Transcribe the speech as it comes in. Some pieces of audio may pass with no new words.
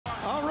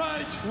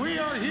We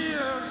are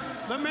here,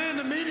 the man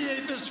to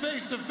mediate this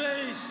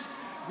face-to-face,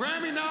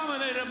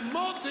 Grammy-nominated,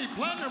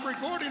 multi-platinum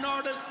recording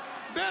artist,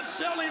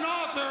 best-selling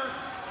author,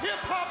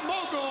 hip-hop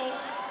mogul,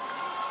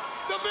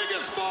 the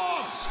biggest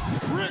boss,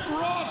 Rick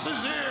Ross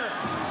is here.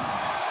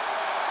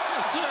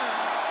 Yes, sir.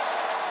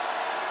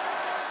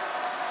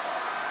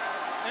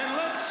 And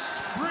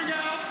let's bring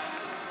out,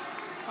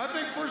 I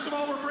think first of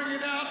all we're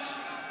bringing out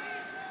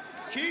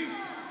Keith.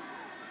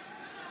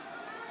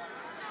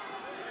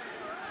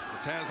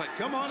 Taz, like,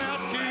 come on out,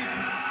 Keith.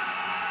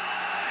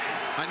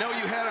 I know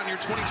you had on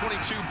your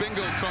 2022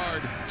 bingo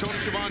card Tony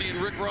Schiavone and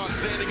Rick Ross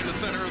standing in the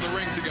center of the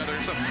ring together.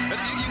 So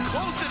you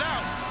closed it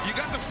out. You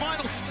got the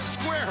final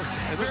square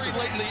very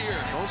late in the year.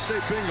 Don't say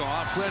bingo.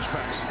 I'll have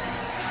flashbacks.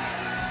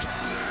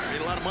 Made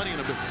a lot of money in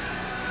a bit.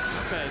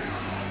 Not bad.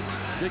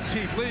 Big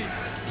Keith Lee.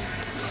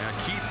 Yeah,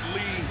 Keith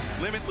Lee,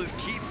 Limitless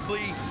Keith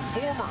Lee,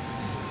 former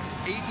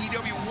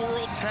AEW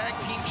World Tag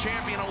Team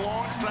Champion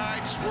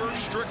alongside Swerve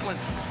Strickland.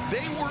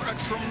 They were a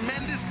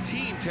tremendous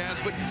team, Taz,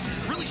 but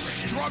really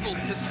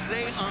struggled to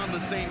stay on the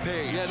same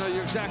page. Yeah, no,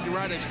 you're exactly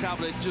right,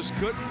 Excalibur. They just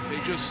couldn't. They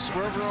just,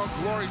 Swerve and all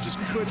glory, just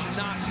could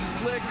not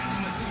click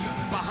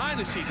behind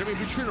the scenes. I mean,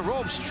 between the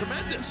ropes,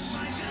 tremendous.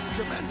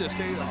 Tremendous.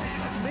 They are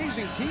an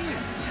amazing team.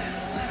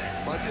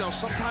 But, you know,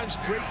 sometimes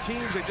great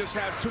teams, they just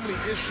have too many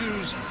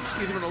issues,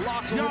 either in the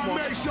locker room or... Y'all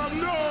make some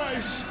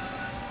noise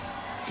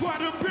for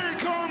the big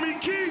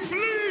homie Keith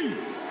Lee.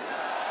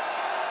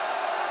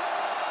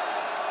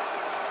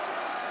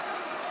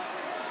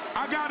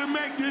 I gotta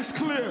make this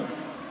clear.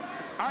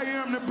 I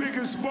am the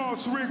biggest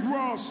boss, Rick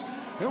Ross,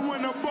 and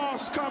when the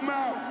boss come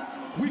out,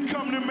 we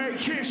come to make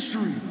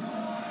history.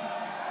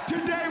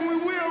 Today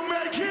we will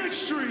make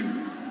history.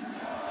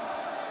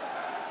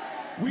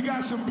 We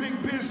got some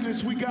big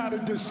business we gotta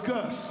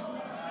discuss.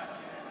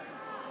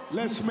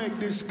 Let's make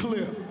this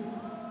clear.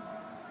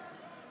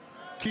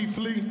 Keith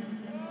Lee,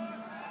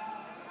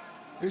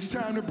 it's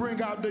time to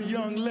bring out the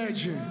young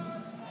legend.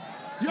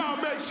 Y'all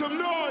make some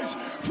noise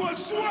for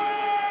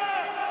Swerve!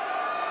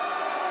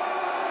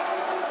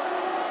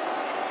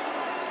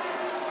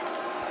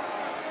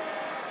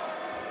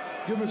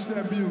 Give us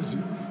that music.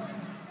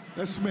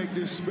 Let's make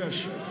this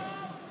special.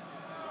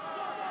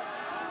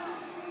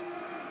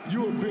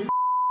 You a big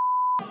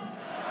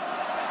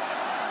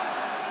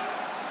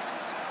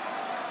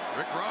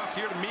Rick Ross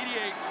here to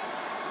mediate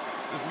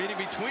this meeting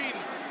between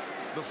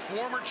the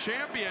former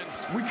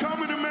champions. We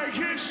coming to make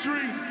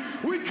history.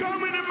 We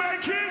coming to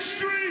make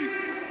history.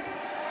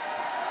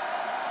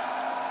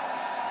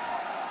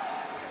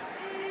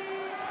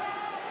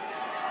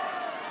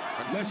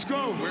 Let's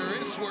go. Where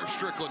is Swerve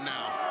Strickland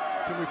now?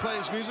 Can we play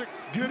his music?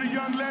 Get a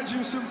young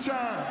legend some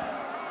time.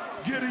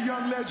 Get a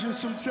young legend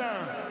some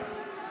time.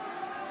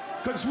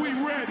 Cause we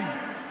ready.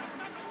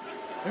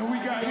 And we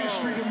got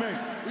history to make.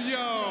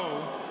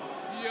 Yo.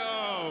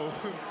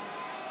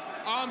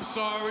 I'm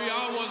sorry,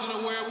 I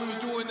wasn't aware we was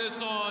doing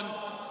this on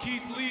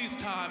Keith Lee's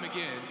time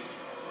again.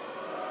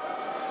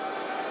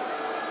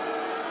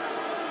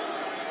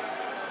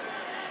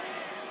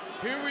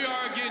 Here we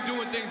are again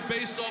doing things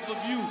based off of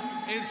you,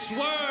 and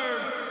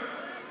Swerve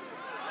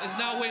is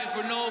not waiting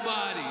for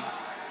nobody.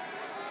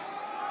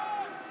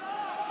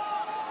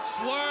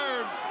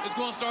 Swerve is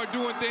gonna start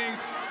doing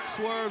things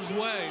Swerve's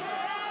way.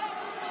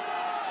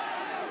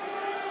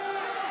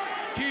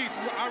 Keith,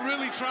 I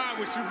really tried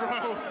with you,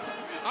 bro.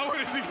 I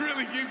wanted to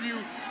really give you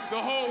the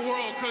whole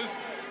world, because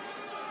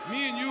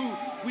me and you,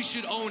 we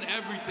should own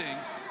everything.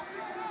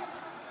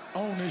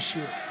 Own this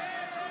shit.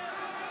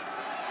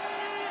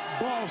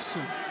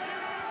 Bossy.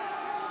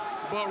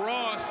 But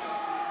Ross,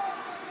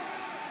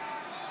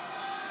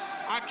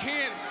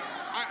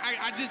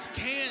 I just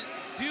can't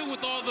deal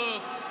with all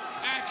the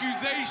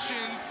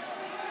accusations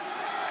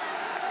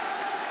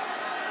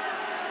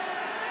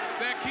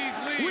that Keith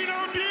Lee... We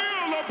don't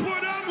deal or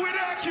put up with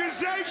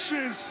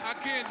accusations. I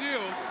can't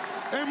deal.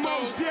 And so,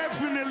 most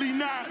definitely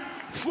not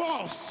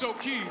false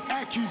Keith,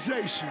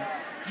 accusations.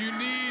 You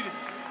need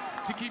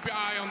to keep your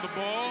eye on the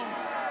ball.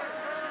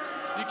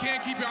 You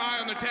can't keep your eye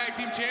on the tag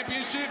team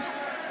championships.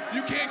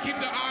 You can't keep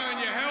the eye on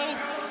your health.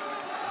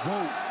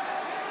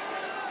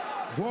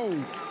 Whoa.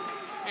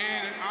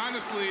 And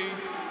honestly,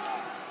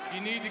 you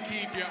need to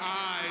keep your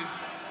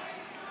eyes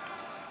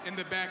in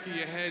the back of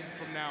your head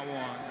from now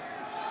on.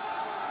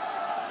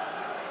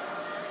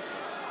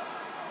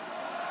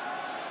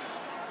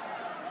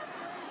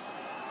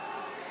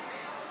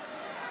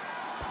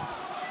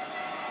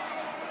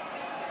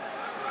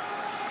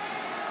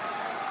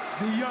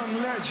 The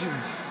young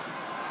legend,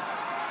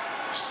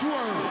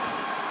 Swerve.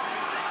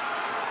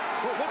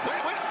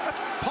 Wait.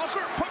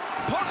 Parker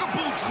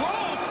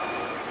Boudreaux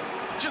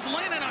just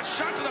landing a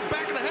shot to the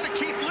back of the head of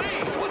Keith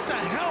Lee. What the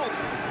hell?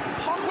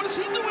 Parker, what is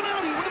he doing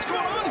out here? What is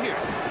going on here?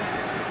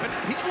 And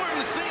he's wearing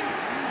the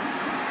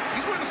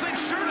same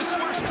shirt as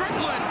Swerve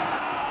Strickland.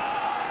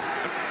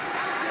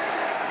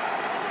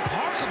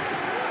 Parker,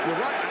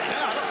 you're right.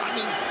 Yeah, I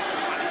mean,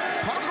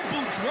 Parker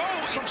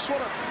Boudreaux, some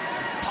sort of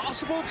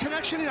possible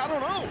connection here? I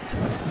don't know.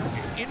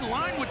 In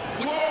line with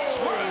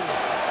Swerve.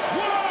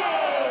 Whoa!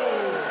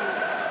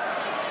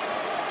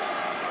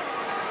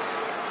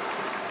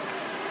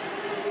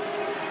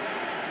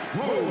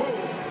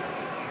 Whoa.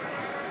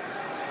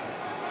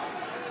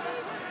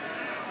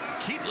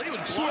 Keith Lee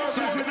was Swerve is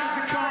blindsided. an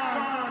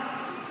icon.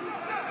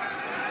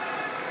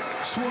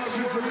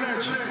 Swerve is a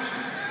legend.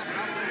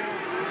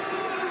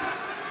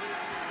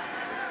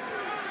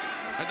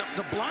 And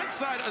the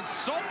blindside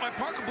assault by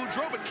Parker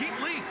Boudreaux, but Keith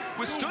Lee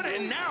withstood it,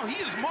 and now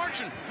he is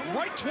marching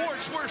right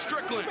towards Swerve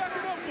Strickland.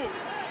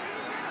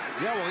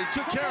 Yeah, well, he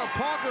took care of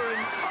Parker and...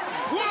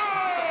 Whoa!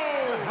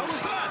 What the hell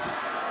was that?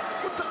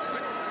 What the...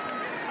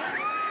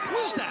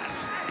 What was that?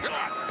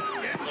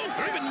 I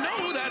don't even know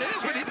who that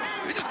is, but he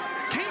just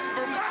came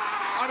from...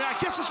 I mean, I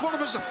guess it's one of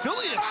his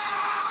affiliates.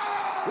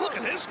 Look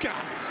at this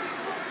guy.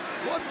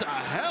 What the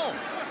hell?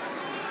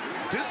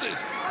 This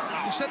is...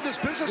 You said this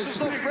business is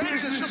no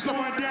friends, it's just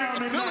going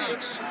down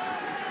affiliates.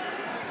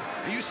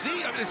 You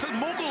see, I mean, it says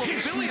mogul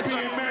affiliates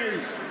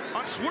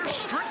on Swerve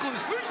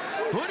Strickland's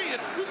hoodie.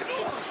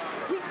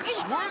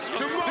 Swerve's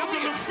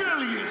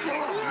affiliates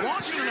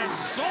launching an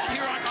assault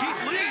here on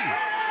Keith Lee.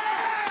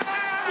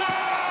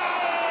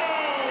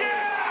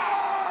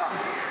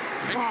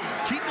 And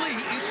Keith Lee,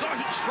 you saw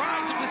he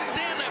tried to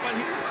withstand that, but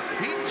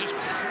he just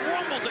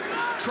crumbled. The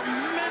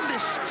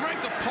tremendous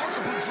strength of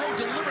Parker Boudreaux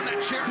delivering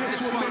that chair to his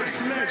This one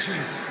makes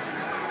legends.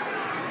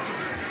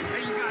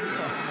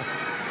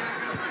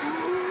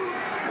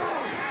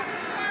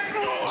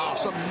 Wow,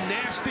 some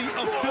nasty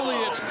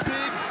affiliates,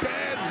 big,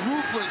 bad,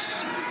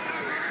 ruthless,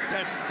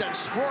 that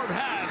Swerve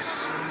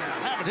has,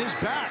 having his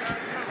back.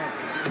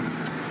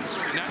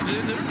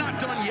 They're not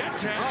done yet,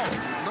 Ted.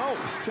 No.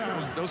 It's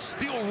time. Those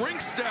steel ring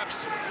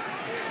steps.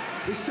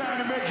 It's time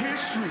to make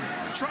history.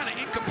 Trying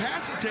to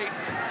incapacitate,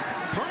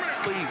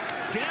 permanently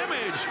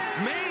damage,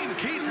 maim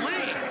Keith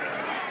Lee.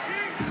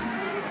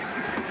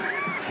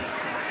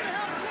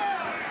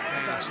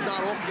 It's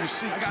not often you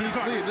see Keith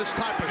Lee in this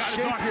type of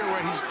shape here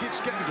where he's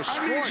getting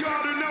destroyed. I need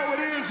y'all to know it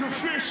is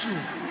official.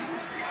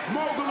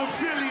 Mogul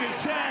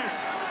Affiliates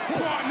has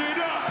partnered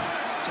up.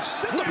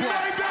 Just sit the block.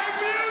 Maybach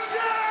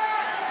music!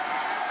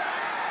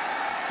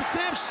 It's a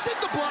damn sit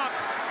the block.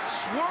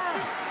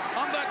 Swerve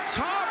on the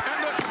top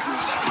and the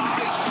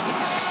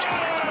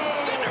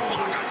cinder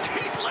block on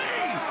Keith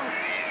Lee.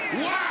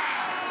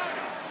 Wow!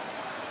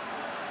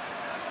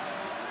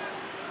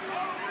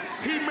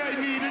 He may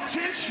need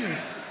attention.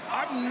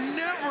 I've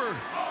never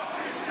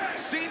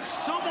seen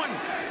someone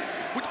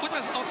with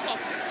a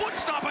foot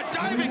stomp, a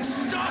diving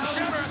stomp,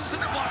 shatter a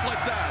cinder block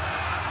like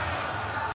that.